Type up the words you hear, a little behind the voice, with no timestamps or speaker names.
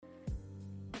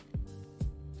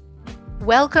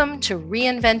Welcome to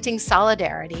Reinventing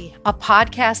Solidarity, a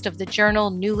podcast of the journal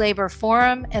New Labor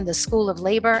Forum and the School of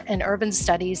Labor and Urban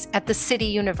Studies at the City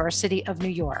University of New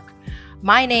York.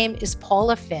 My name is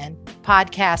Paula Finn,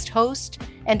 podcast host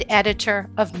and editor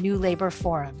of New Labor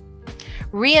Forum.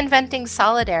 Reinventing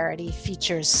Solidarity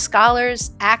features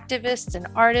scholars, activists, and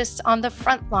artists on the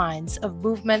front lines of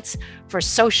movements for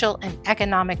social and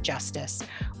economic justice.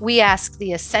 We ask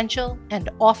the essential and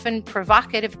often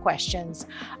provocative questions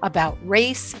about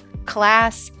race,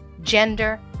 class,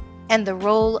 gender, and the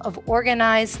role of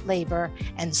organized labor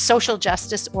and social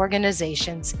justice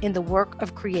organizations in the work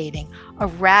of creating a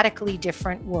radically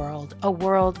different world, a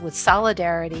world with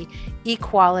solidarity,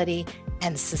 equality,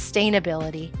 and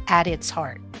sustainability at its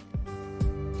heart.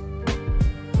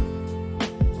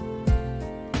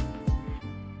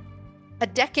 A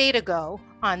decade ago,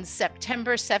 on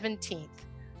September 17th,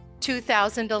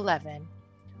 2011,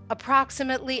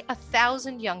 approximately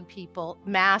 1,000 young people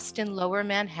massed in Lower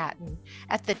Manhattan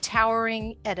at the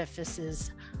towering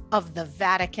edifices of the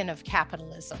Vatican of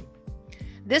Capitalism.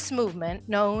 This movement,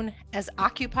 known as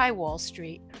Occupy Wall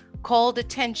Street, called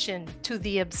attention to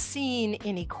the obscene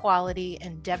inequality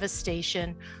and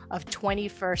devastation of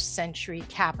 21st century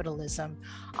capitalism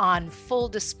on full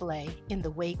display in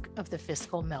the wake of the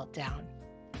fiscal meltdown.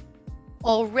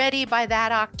 Already by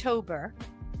that October,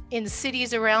 in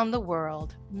cities around the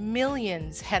world,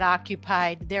 millions had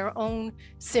occupied their own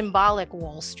symbolic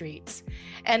Wall Streets.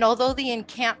 And although the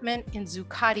encampment in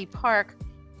Zuccotti Park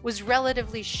was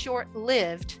relatively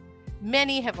short-lived,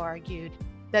 many have argued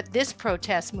that this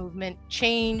protest movement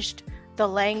changed the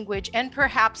language and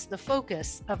perhaps the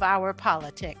focus of our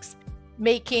politics,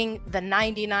 making the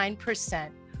 99%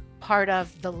 part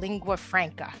of the lingua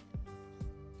franca.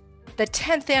 The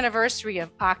 10th anniversary of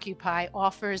Occupy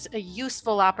offers a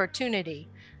useful opportunity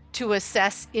to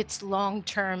assess its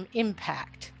long-term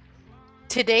impact.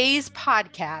 Today's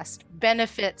podcast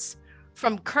benefits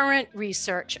from current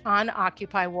research on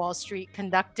Occupy Wall Street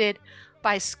conducted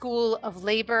by School of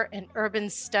Labor and Urban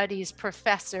Studies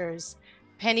professors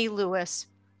Penny Lewis,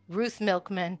 Ruth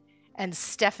Milkman, and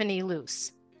Stephanie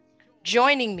Luce.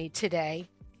 Joining me today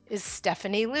is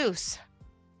Stephanie Luce.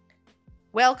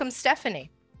 Welcome, Stephanie.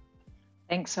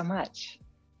 Thanks so much.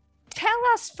 Tell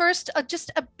us first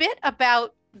just a bit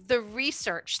about the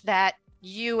research that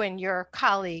you and your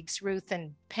colleagues, Ruth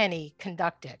and Penny,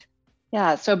 conducted.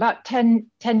 Yeah, so about 10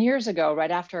 years ago,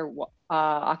 right after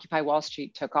Occupy Wall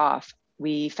Street took off,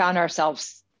 we found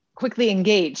ourselves quickly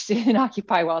engaged in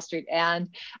Occupy Wall Street. And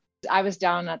I was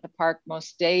down at the park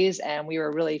most days, and we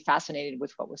were really fascinated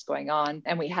with what was going on.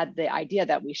 And we had the idea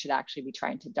that we should actually be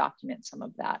trying to document some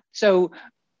of that. So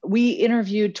we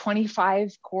interviewed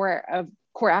 25 core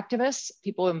activists,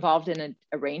 people involved in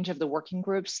a range of the working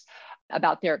groups,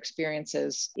 about their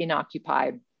experiences in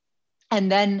Occupy.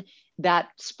 And then that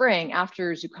spring,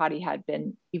 after Zuccotti had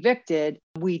been evicted,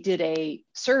 we did a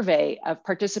survey of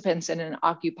participants in an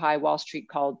Occupy Wall Street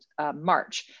called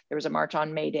March. There was a march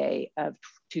on May Day of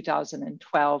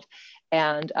 2012.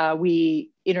 And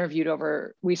we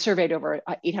surveyed over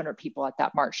 800 people at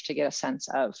that march to get a sense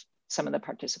of some of the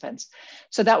participants.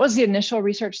 So that was the initial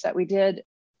research that we did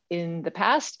in the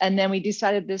past. And then we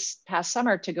decided this past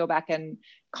summer to go back and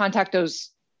contact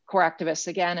those core activists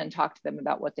again and talk to them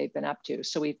about what they've been up to.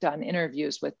 So we've done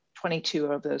interviews with 22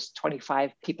 of those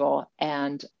 25 people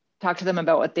and talked to them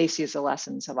about what they see as the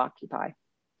lessons of Occupy.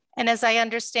 And as I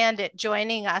understand it,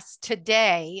 joining us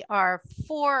today are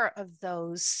 4 of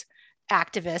those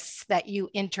activists that you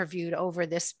interviewed over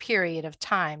this period of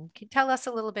time. Can you tell us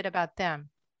a little bit about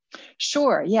them?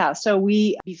 Sure, yeah. So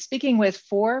we be speaking with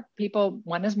 4 people.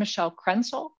 One is Michelle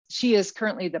Krenzel. She is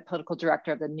currently the political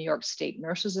director of the New York State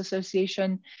Nurses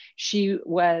Association. She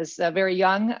was a very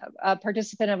young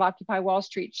participant of Occupy Wall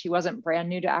Street. She wasn't brand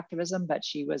new to activism, but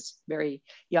she was very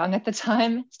young at the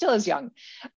time, still is young.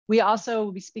 We also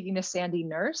will be speaking to Sandy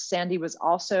Nurse. Sandy was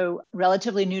also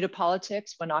relatively new to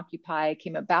politics when Occupy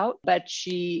came about, but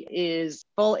she is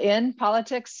full in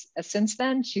politics since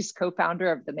then. She's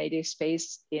co-founder of the Mayday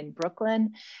Space in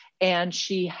Brooklyn. And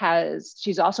she's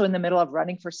also in the middle of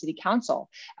running for city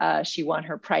council. She won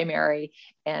her primary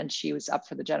and she was up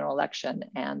for the general election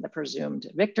and the presumed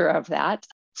victor of that.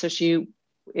 So she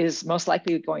is most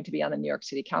likely going to be on the New York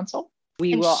City Council.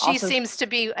 She seems to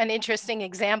be an interesting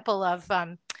example of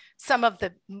some of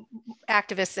the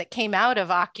activists that came out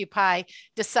of Occupy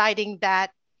deciding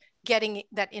that getting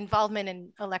that involvement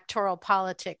in electoral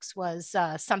politics was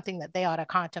something that they ought to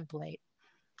contemplate.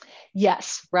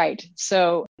 Yes, right.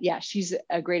 So yeah, she's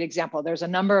a great example. There's a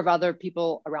number of other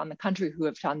people around the country who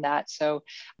have done that. So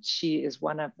she is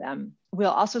one of them.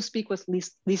 We'll also speak with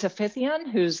Lisa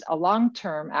Fithian, who's a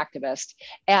long-term activist.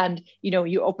 And,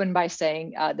 you open by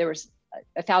saying there was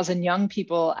 1,000 young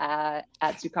people at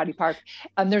Zuccotti Park.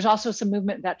 There's also some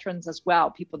movement veterans as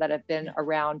well, people that have been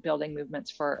around building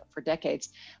movements for decades.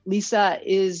 Lisa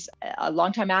is a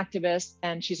longtime activist,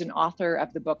 and she's an author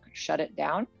of the book Shut It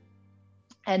Down.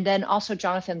 And then also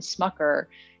Jonathan Smucker,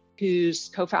 who's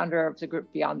co-founder of the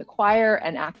group Beyond the Choir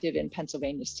and active in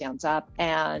Pennsylvania Stands Up.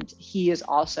 And he is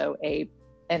also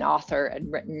an author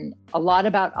and written a lot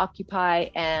about Occupy,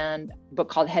 and a book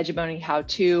called Hegemony How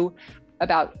To,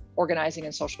 about organizing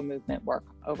and social movement work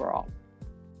overall.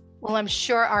 Well, I'm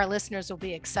sure our listeners will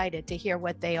be excited to hear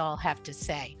what they all have to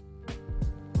say.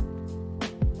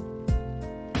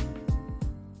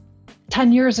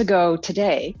 10 years ago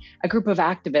today, a group of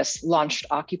activists launched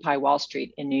Occupy Wall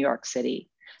Street in New York City.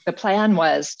 The plan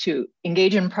was to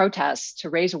engage in protests, to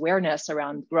raise awareness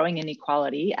around growing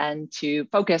inequality, and to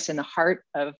focus in the heart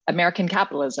of American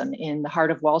capitalism, in the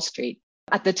heart of Wall Street.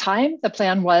 At the time, the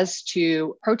plan was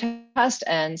to protest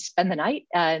and spend the night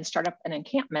and start up an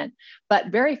encampment. But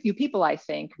very few people, I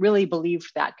think, really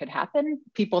believed that could happen.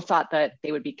 People thought that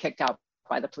they would be kicked out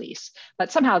by the police.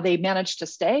 But somehow they managed to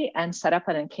stay and set up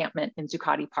an encampment in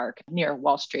Zuccotti Park near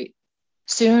Wall Street.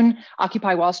 Soon,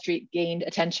 Occupy Wall Street gained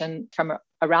attention from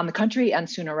around the country and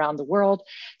soon around the world.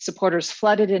 Supporters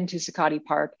flooded into Zuccotti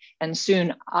Park, and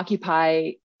soon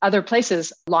Occupy other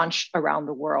places launched around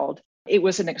the world. It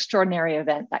was an extraordinary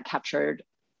event that captured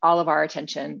all of our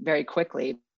attention very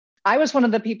quickly. I was one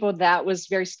of the people that was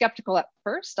very skeptical at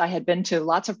first. I had been to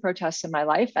lots of protests in my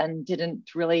life and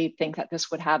didn't really think that this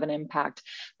would have an impact.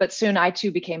 But soon I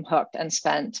too became hooked and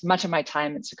spent much of my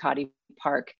time at Zuccotti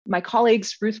Park. My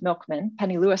colleagues, Ruth Milkman,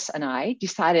 Penny Lewis, and I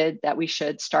decided that we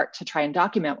should start to try and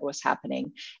document what was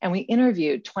happening. And we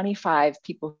interviewed 25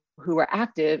 people who were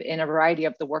active in a variety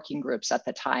of the working groups at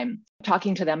the time,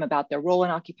 talking to them about their role in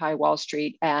Occupy Wall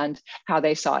Street and how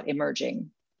they saw it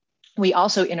emerging. We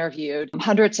also interviewed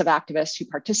hundreds of activists who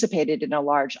participated in a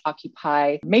large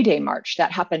Occupy May Day march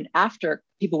that happened after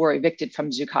people were evicted from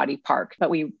Zuccotti Park, but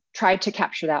we tried to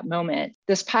capture that moment.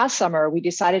 This past summer, we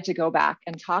decided to go back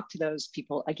and talk to those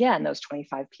people again, those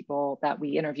 25 people that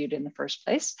we interviewed in the first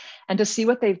place, and to see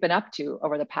what they've been up to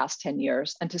over the past 10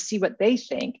 years and to see what they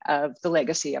think of the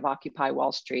legacy of Occupy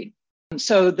Wall Street.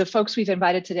 So the folks we've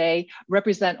invited today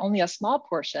represent only a small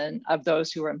portion of those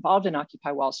who were involved in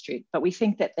Occupy Wall Street, but we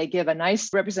think that they give a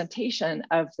nice representation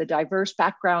of the diverse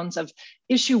backgrounds of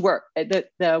issue work,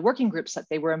 the working groups that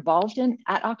they were involved in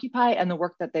at Occupy and the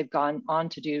work that they've gone on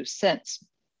to do since.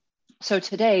 So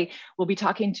today we'll be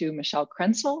talking to Michelle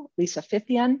Krenzel, Lisa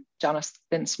Fithian,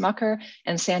 Jonathan Smucker,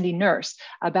 and Sandy Nurse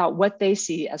about what they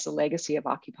see as the legacy of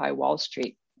Occupy Wall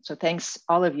Street. So thanks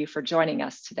all of you for joining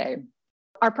us today.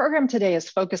 Our program today is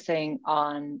focusing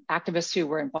on activists who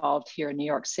were involved here in New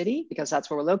York City, because that's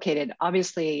where we're located.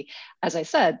 Obviously, as I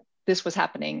said, this was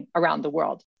happening around the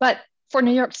world. But for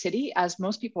New York City, as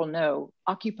most people know,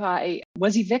 Occupy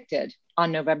was evicted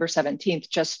on November 17th,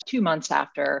 just 2 months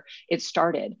after it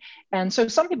started. And so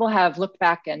some people have looked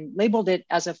back and labeled it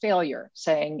as a failure,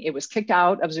 saying it was kicked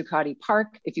out of Zuccotti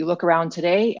Park. If you look around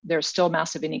today, there's still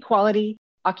massive inequality.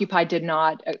 Occupy did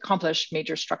not accomplish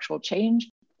major structural change.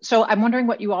 So I'm wondering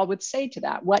what you all would say to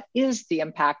that. What is the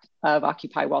impact of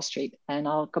Occupy Wall Street? And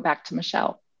I'll go back to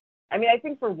Michelle. I mean, I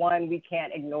think for one, we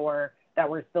can't ignore that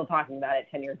we're still talking about it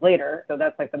 10 years later. So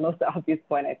that's like the most obvious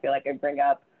point I feel like I bring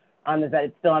up is that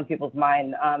it's still on people's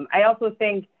mind. I also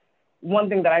think one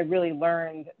thing that I really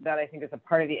learned that I think is a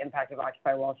part of the impact of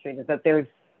Occupy Wall Street is that there's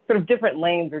sort of different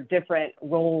lanes or different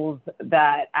roles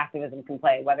that activism can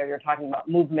play, whether you're talking about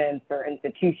movements or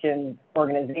institutions,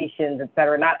 organizations, et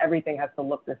cetera. Not everything has to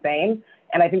look the same.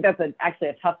 And I think that's actually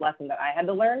a tough lesson that I had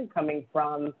to learn coming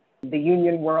from the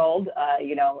union world.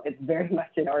 It's very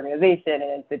much an organization,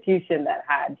 an institution that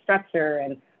had structure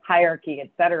and hierarchy, et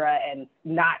cetera, and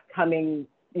not having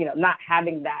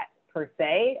that per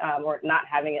se, or not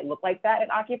having it look like that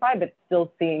at Occupy, but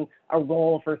still seeing a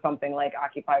role for something like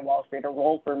Occupy Wall Street, a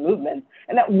role for movements,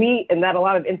 and that a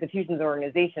lot of institutions or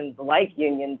organizations like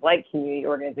unions, like community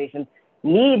organizations,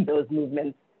 need those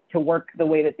movements to work the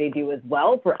way that they do as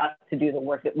well for us to do the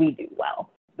work that we do well.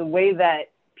 The way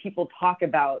that people talk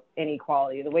about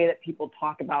inequality, the way that people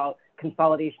talk about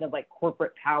consolidation of like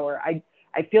corporate power, I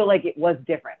feel like it was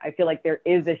different. I feel like there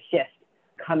is a shift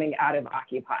coming out of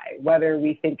Occupy, whether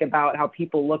we think about how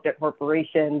people looked at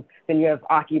corporations, then you have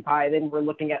Occupy, then we're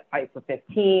looking at Fight for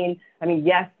 15. I mean,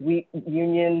 yes,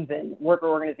 unions and worker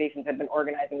organizations have been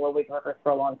organizing low-wage workers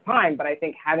for a long time, but I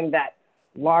think having that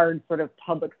large sort of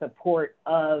public support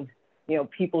of,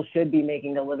 people should be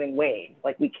making a living wage.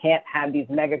 Like, we can't have these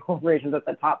mega corporations at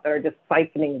the top that are just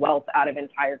siphoning wealth out of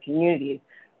entire communities.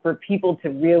 For people to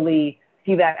really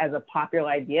see that as a popular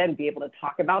idea and be able to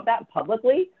talk about that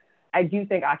publicly, I do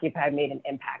think Occupy made an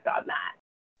impact on that.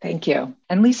 Thank you.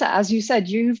 And Lisa, as you said,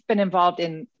 you've been involved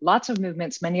in lots of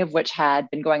movements, many of which had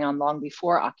been going on long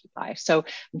before Occupy. So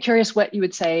I'm curious what you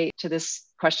would say to this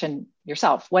question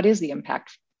yourself. What is the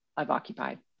impact of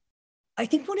Occupy? I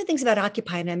think one of the things about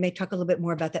Occupy, and I may talk a little bit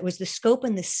more about that, was the scope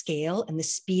and the scale and the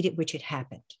speed at which it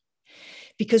happened.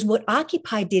 Because what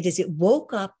Occupy did is it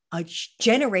woke up a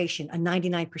generation, a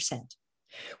 99%,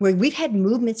 where we've had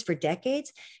movements for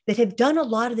decades that have done a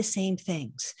lot of the same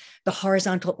things: the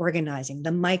horizontal organizing,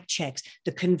 the mic checks,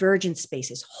 the convergence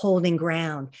spaces, holding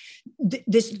ground,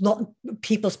 this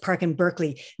People's Park in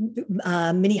Berkeley,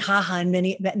 Minnehaha in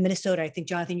Minnesota. I think,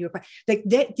 Jonathan, you were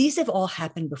these have all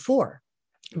happened before.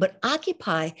 But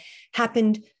Occupy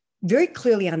happened very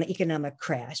clearly on the economic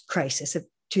crisis of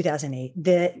 2008.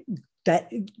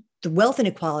 That the wealth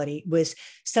inequality was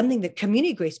something that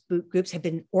community groups have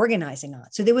been organizing on.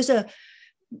 So there was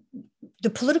the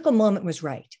political moment was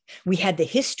right. We had the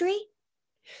history,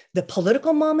 the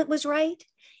political moment was right.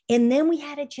 And then we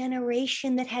had a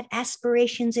generation that had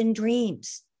aspirations and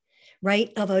dreams,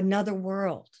 right, of another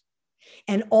world.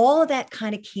 And all of that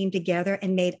kind of came together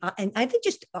and made, and I think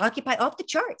just Occupy off the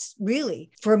charts,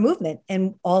 really, for a movement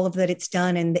and all of that it's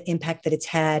done and the impact that it's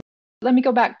had. Let me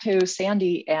go back to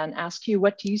Sandy and ask you,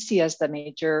 what do you see as the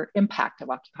major impact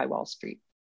of Occupy Wall Street?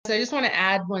 So I just want to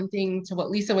add one thing to what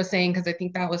Lisa was saying, because I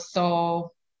think that was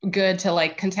so good to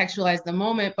contextualize the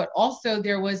moment, but also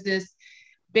there was this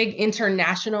big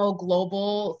international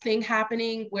global thing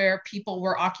happening where people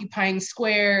were occupying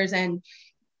squares and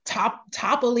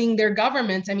toppling their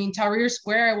governments. I mean, Tahrir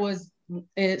Square was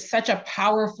such a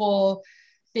powerful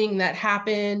thing that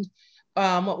happened.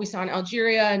 What we saw in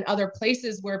Algeria and other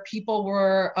places where people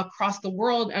were across the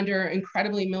world under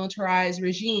incredibly militarized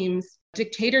regimes,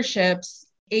 dictatorships,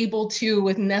 able to,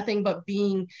 with nothing but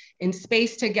being in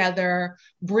space together,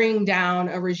 bring down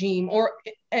a regime,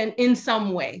 and in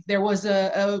some way there was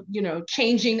a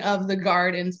changing of the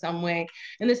guard in some way.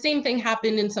 And the same thing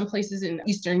happened in some places in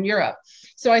Eastern Europe.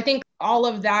 So I think all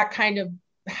of that kind of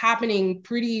happening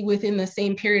pretty within the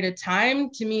same period of time,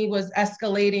 to me, was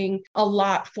escalating a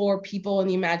lot for people in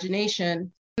the imagination.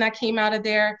 And that came out of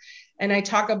there. And I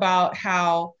talk about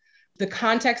how the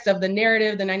context of the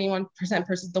narrative, the 91%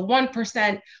 versus the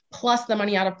 1%, plus the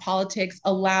money out of politics,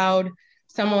 allowed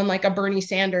someone like a Bernie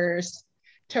Sanders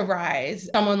to rise,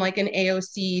 someone like an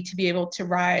AOC to be able to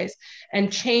rise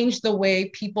and change the way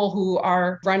people who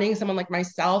are running, someone like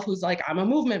myself, who's like, I'm a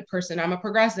movement person, I'm a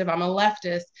progressive, I'm a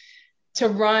leftist, to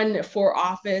run for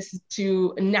office,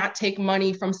 to not take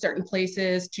money from certain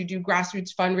places, to do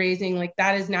grassroots fundraising. Like,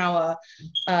 that is now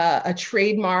a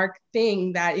trademark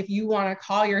thing, that if you want to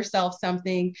call yourself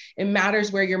something, it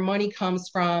matters where your money comes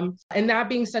from. And that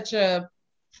being such a,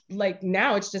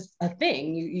 now it's just a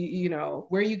thing, you know,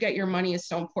 where you get your money is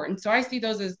so important. So I see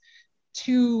those as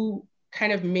two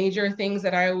kind of major things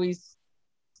that I always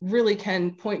really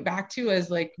can point back to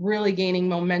as really gaining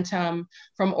momentum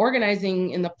from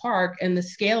organizing in the park, and the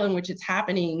scale in which it's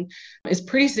happening is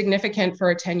pretty significant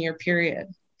for a 10-year period.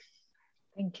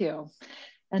 Thank you.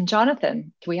 And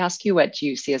Jonathan, can we ask you what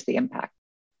you see as the impact?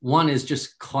 One is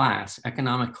just class,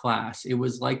 economic class. It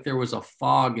was like there was a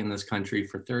fog in this country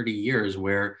for 30 years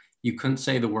where you couldn't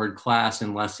say the word class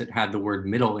unless it had the word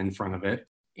middle in front of it.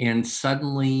 And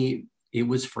suddenly it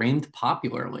was framed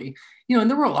popularly. And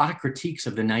there were a lot of critiques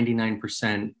of the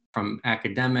 99% from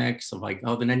academics of the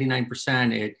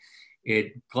 99%,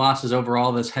 it glosses over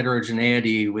all this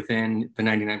heterogeneity within the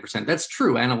 99%. That's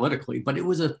true analytically, but it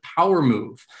was a power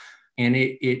move. And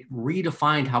it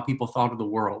redefined how people thought of the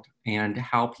world and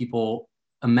how people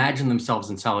imagine themselves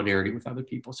in solidarity with other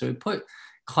people. So it put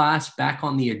class back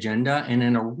on the agenda and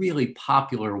in a really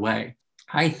popular way.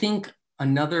 I think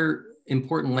another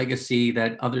important legacy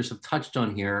that others have touched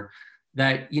on here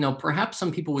that, perhaps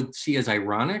some people would see as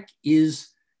ironic is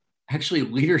actually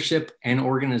leadership and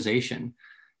organization.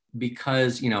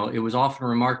 Because, it was often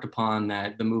remarked upon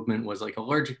that the movement was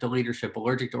allergic to leadership,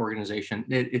 allergic to organization.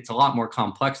 It's a lot more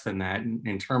complex than that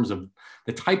in terms of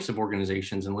the types of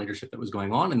organizations and leadership that was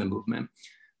going on in the movement.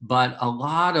 But a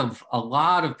lot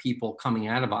of people coming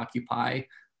out of Occupy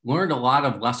learned a lot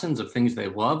of lessons of things they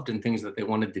loved and things that they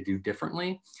wanted to do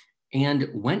differently. and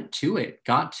went to it,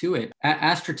 got to it.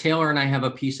 Astra Taylor and I have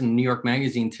a piece in New York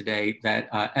Magazine today that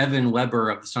Evan Weber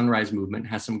of the Sunrise Movement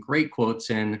has some great quotes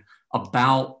in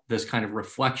about this kind of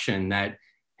reflection that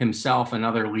himself and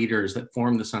other leaders that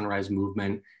formed the Sunrise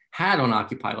Movement had on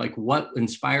Occupy, like what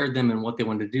inspired them and what they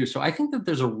wanted to do. So I think that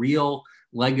there's a real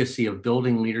legacy of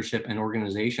building leadership and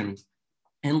organization.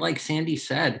 And like Sandy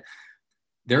said,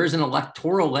 there is an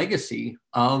electoral legacy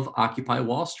of Occupy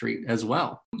Wall Street as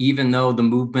well. Even though the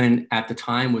movement at the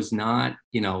time was not,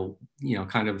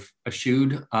 kind of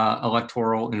eschewed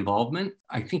electoral involvement.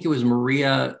 I think it was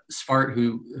Maria Svart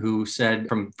who said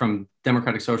from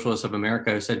Democratic Socialists of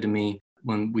America said to me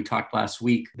when we talked last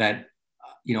week that,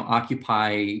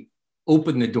 Occupy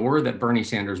opened the door that Bernie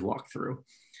Sanders walked through.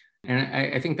 And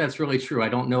I think that's really true. I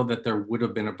don't know that there would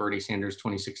have been a Bernie Sanders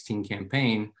 2016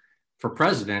 campaign for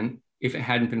president if it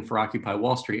hadn't been for Occupy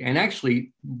Wall Street. And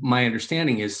actually, my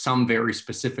understanding is some very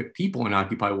specific people in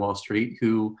Occupy Wall Street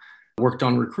who worked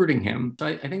on recruiting him. So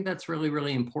I think that's really,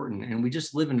 really important. And we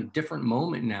just live in a different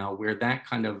moment now where that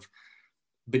kind of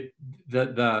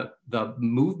the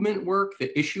movement work,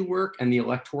 the issue work, and the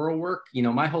electoral work,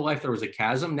 my whole life there was a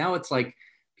chasm. Now it's like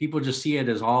people just see it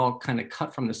as all kind of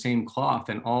cut from the same cloth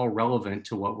and all relevant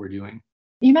to what we're doing.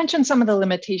 You mentioned some of the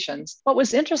limitations. What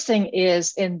was interesting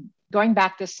is in going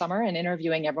back this summer and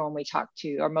interviewing everyone we talked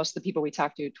to, or most of the people we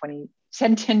talked to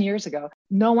 10 years ago,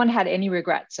 no one had any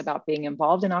regrets about being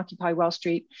involved in Occupy Wall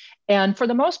Street. And for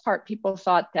the most part, people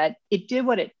thought that it did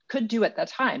what it could do at the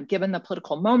time, given the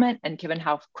political moment and given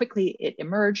how quickly it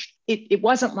emerged. It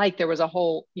wasn't like there was a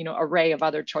whole array of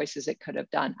other choices it could have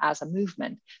done as a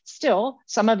movement. Still,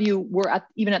 some of you were,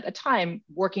 even at the time,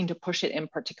 working to push it in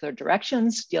particular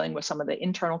directions, dealing with some of the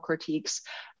internal critiques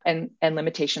and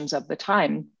limitations of the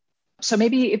time. So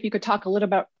maybe if you could talk a little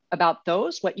bit about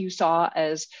those, what you saw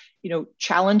as,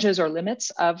 challenges or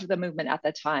limits of the movement at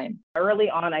the time.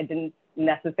 Early on, I didn't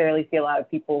necessarily see a lot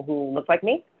of people who looked like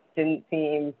me, didn't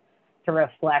seem to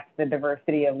reflect the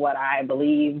diversity of what I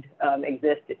believed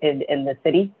existed in the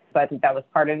city. So I think that was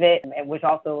part of it, and which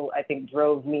also, I think,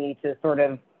 drove me to sort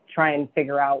of try and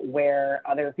figure out where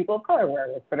other people of color were.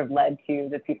 It sort of led to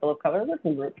the People of Color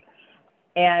Working Group.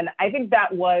 And I think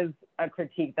that was a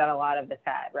critique that a lot of us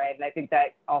had, right? And I think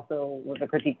that also was a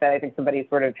critique that I think somebody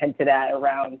sort of hinted at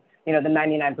around, the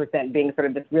 99% being sort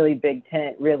of this really big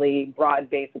tent, really broad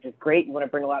base, which is great. You want to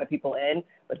bring a lot of people in,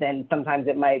 but then sometimes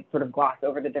it might sort of gloss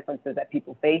over the differences that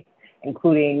people face,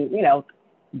 including,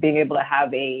 being able to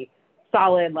have a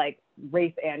solid,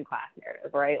 race and class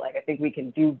narrative, right? I think we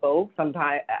can do both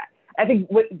sometimes. I think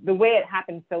the way it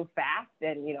happened so fast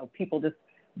and, people just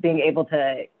being able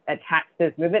to attach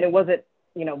this movement, it wasn't,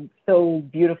 so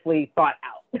beautifully thought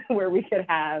out where we could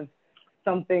have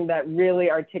something that really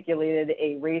articulated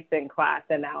a race and class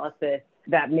analysis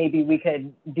that maybe we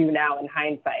could do now in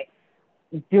hindsight.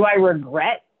 Do I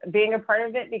regret being a part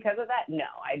of it because of that? No,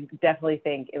 I definitely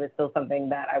think it was still something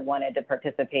that I wanted to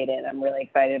participate in. I'm really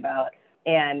excited about.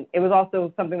 And it was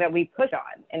also something that we pushed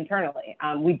on internally.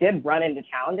 We did run into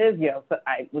challenges. So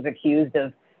I was accused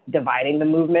of dividing the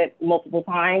movement multiple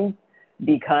times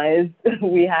because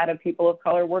we had a People of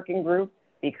Color Working Group,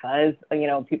 because,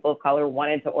 people of color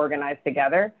wanted to organize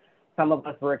together. Some of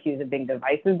us were accused of being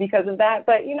divisive because of that.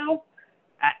 But,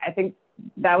 I think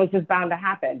that was just bound to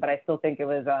happen. But I still think it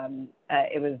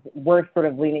was worth sort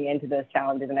of leaning into those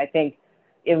challenges. And I think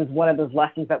it was one of those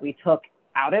lessons that we took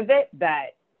out of it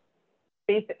that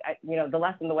the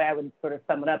lesson, the way I would sort of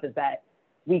sum it up is that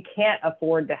we can't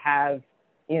afford to have,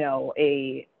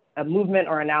 a movement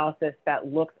or analysis that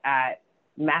looks at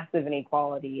massive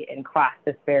inequality and class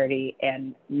disparity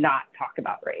and not talk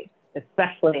about race,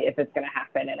 especially if it's going to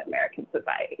happen in American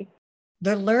society.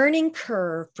 The learning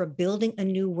curve for building a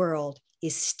new world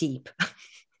is steep.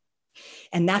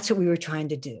 And that's what we were trying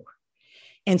to do.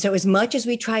 And so as much as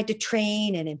we tried to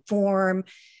train and inform,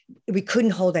 we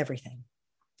couldn't hold everything.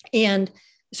 And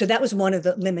so that was one of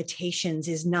the limitations,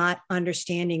 is not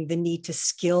understanding the need to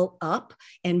skill up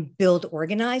and build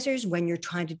organizers when you're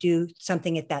trying to do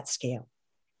something at that scale.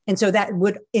 And so that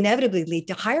would inevitably lead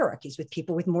to hierarchies with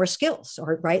people with more skills,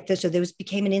 right? So there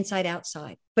became an inside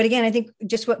outside. But again, I think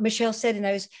just what Michelle said, and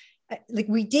I was like,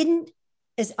 we didn't,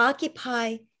 as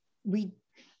Occupy,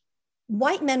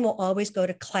 white men will always go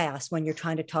to class when you're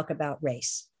trying to talk about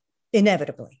race,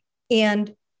 inevitably.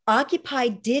 And Occupy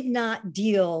did not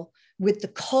deal with the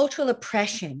cultural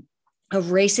oppression of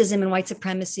racism and white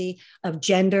supremacy, of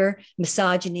gender,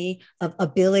 misogyny, of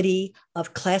ability,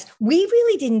 of class. We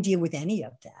really didn't deal with any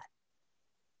of that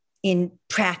in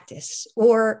practice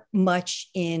or much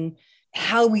in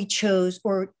how we chose,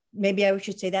 or maybe I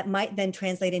should say that might then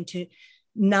translate into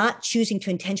not choosing to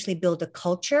intentionally build a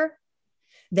culture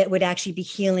that would actually be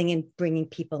healing and bringing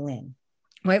people in,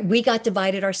 right? We got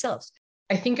divided ourselves.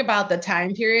 I think about the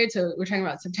time period. So we're talking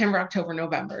about September, October,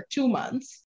 November, 2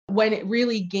 months. When it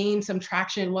really gained some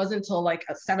traction wasn't until like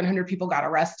 700 people got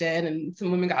arrested and some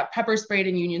women got pepper sprayed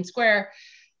in Union Square.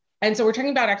 And so we're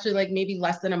talking about actually like maybe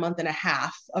less than a month and a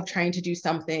half of trying to do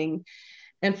something.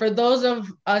 And for those of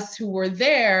us who were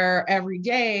there every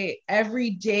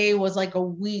day was like a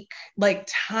week, like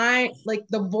time, like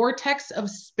the vortex of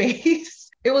space.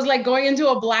 It was like going into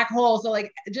a black hole. So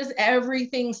like just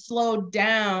everything slowed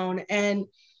down, and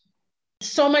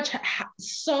so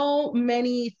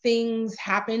many things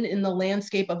happened in the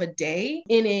landscape of a day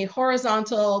in a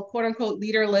horizontal, quote unquote,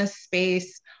 leaderless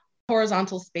space,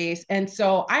 horizontal space. And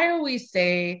so I always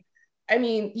say, I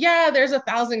mean, yeah, there's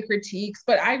 1,000 critiques,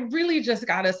 but I really just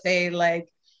gotta say, like,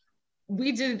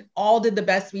 we all did the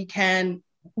best we can,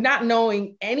 not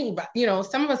knowing anybody,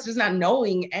 some of us just not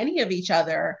knowing any of each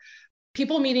other,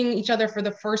 people meeting each other for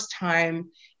the first time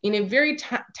in a very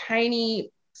tiny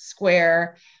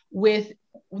square with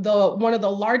one of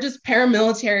the largest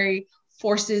paramilitary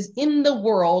forces in the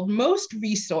world, most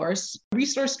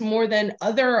resourced more than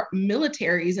other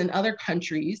militaries in other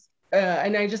countries.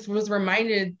 And I just was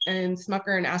reminded in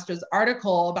Smucker and Astra's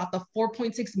article about the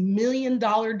 $4.6 million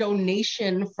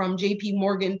donation from JP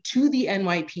Morgan to the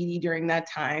NYPD during that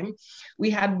time. We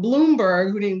had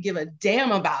Bloomberg, who didn't give a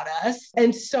damn about us.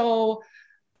 And so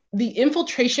the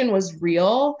infiltration was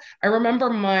real. I remember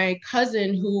my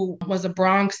cousin, who was a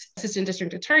Bronx assistant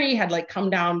district attorney, had like come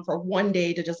down for one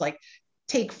day to just like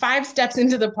take 5 steps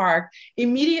into the park,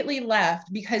 immediately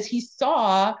left because he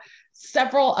saw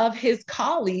several of his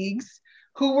colleagues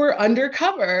who were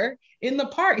undercover in the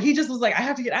park. He just was like, I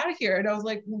have to get out of here. And I was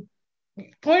like,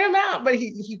 point him out, but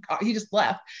he just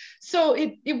left. So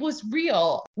it was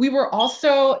real. We were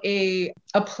also a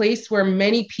place where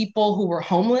many people who were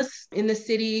homeless in the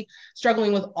city,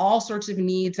 struggling with all sorts of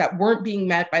needs that weren't being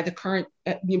met by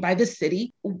the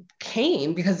city,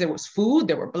 came because there was food,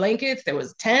 there were blankets, there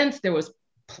was tents, there was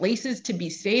places to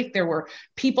be safe, there were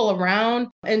people around.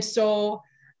 And so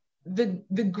the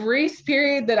grace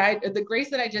period that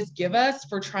I just give us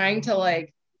for trying to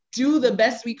like do the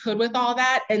best we could with all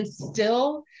that, and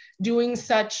still doing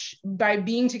such by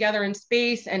being together in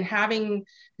space and having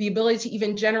the ability to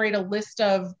even generate a list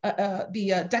of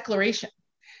the declaration,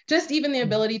 just even the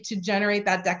ability to generate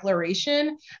that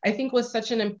declaration, I think was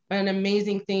such an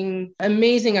amazing thing,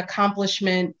 amazing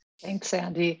accomplishment. Thanks,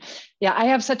 Sandy. Yeah, I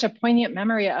have such a poignant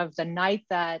memory of the night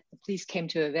that the police came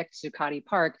to evict Zuccotti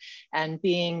Park and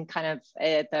being kind of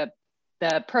at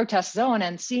the protest zone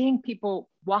and seeing people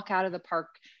walk out of the park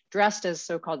dressed as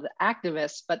so-called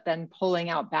activists, but then pulling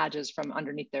out badges from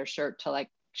underneath their shirt to like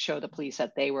show the police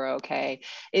that they were okay.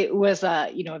 It was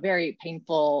a very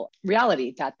painful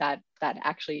reality that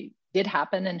actually did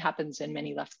happen and happens in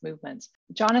many left movements.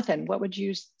 Jonathan, what would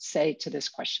you say to this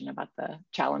question about the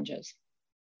challenges?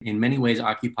 In many ways,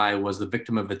 Occupy was the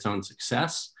victim of its own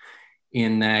success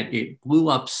in that it blew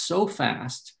up so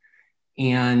fast,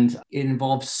 and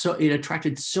it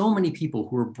attracted so many people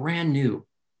who were brand new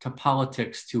to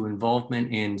politics, to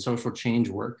involvement in social change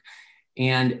work,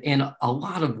 and a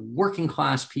lot of working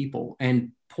class people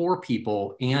and poor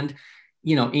people and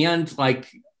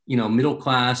middle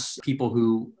class people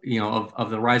who, of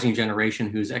the rising generation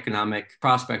whose economic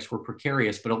prospects were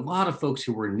precarious, but a lot of folks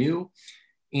who were new.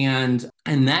 And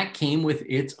that came with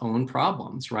its own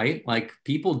problems, right? Like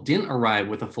people didn't arrive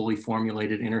with a fully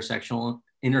formulated intersectional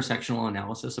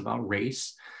analysis about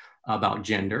race, about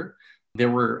gender. There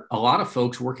were a lot of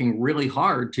folks working really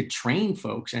hard to train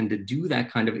folks and to do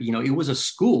that kind of, it was a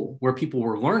school where people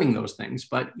were learning those things,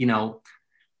 but,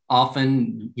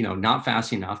 often, not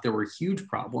fast enough. There were huge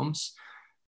problems.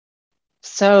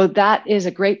 So that is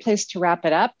a great place to wrap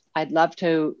it up. I'd love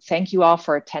to thank you all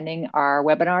for attending our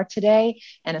webinar today,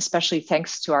 and especially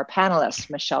thanks to our panelists,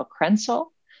 Michelle Krenzel,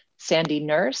 Sandy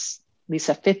Nurse,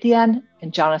 Lisa Fithian,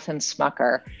 and Jonathan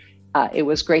Smucker. It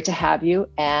was great to have you,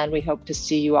 and we hope to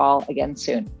see you all again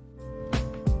soon.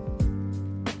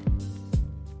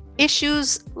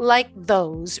 Issues like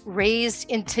those raised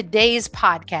in today's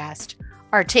podcast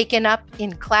are taken up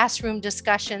in classroom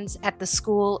discussions at the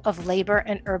School of Labor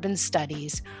and Urban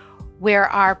Studies, where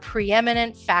our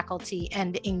preeminent faculty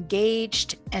and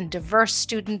engaged and diverse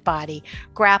student body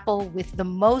grapple with the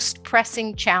most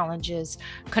pressing challenges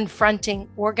confronting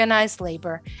organized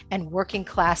labor and working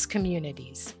class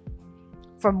communities.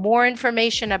 For more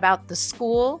information about the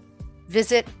school,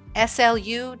 visit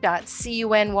slu.cuny.edu.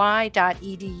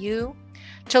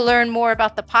 To learn more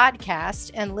about the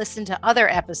podcast and listen to other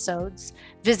episodes,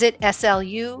 visit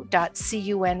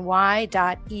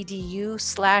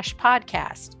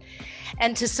slu.cuny.edu/podcast.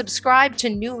 And to subscribe to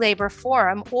New Labor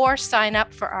Forum or sign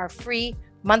up for our free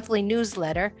monthly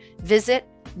newsletter, visit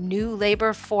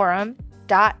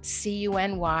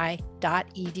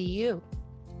newlaborforum.cuny.edu.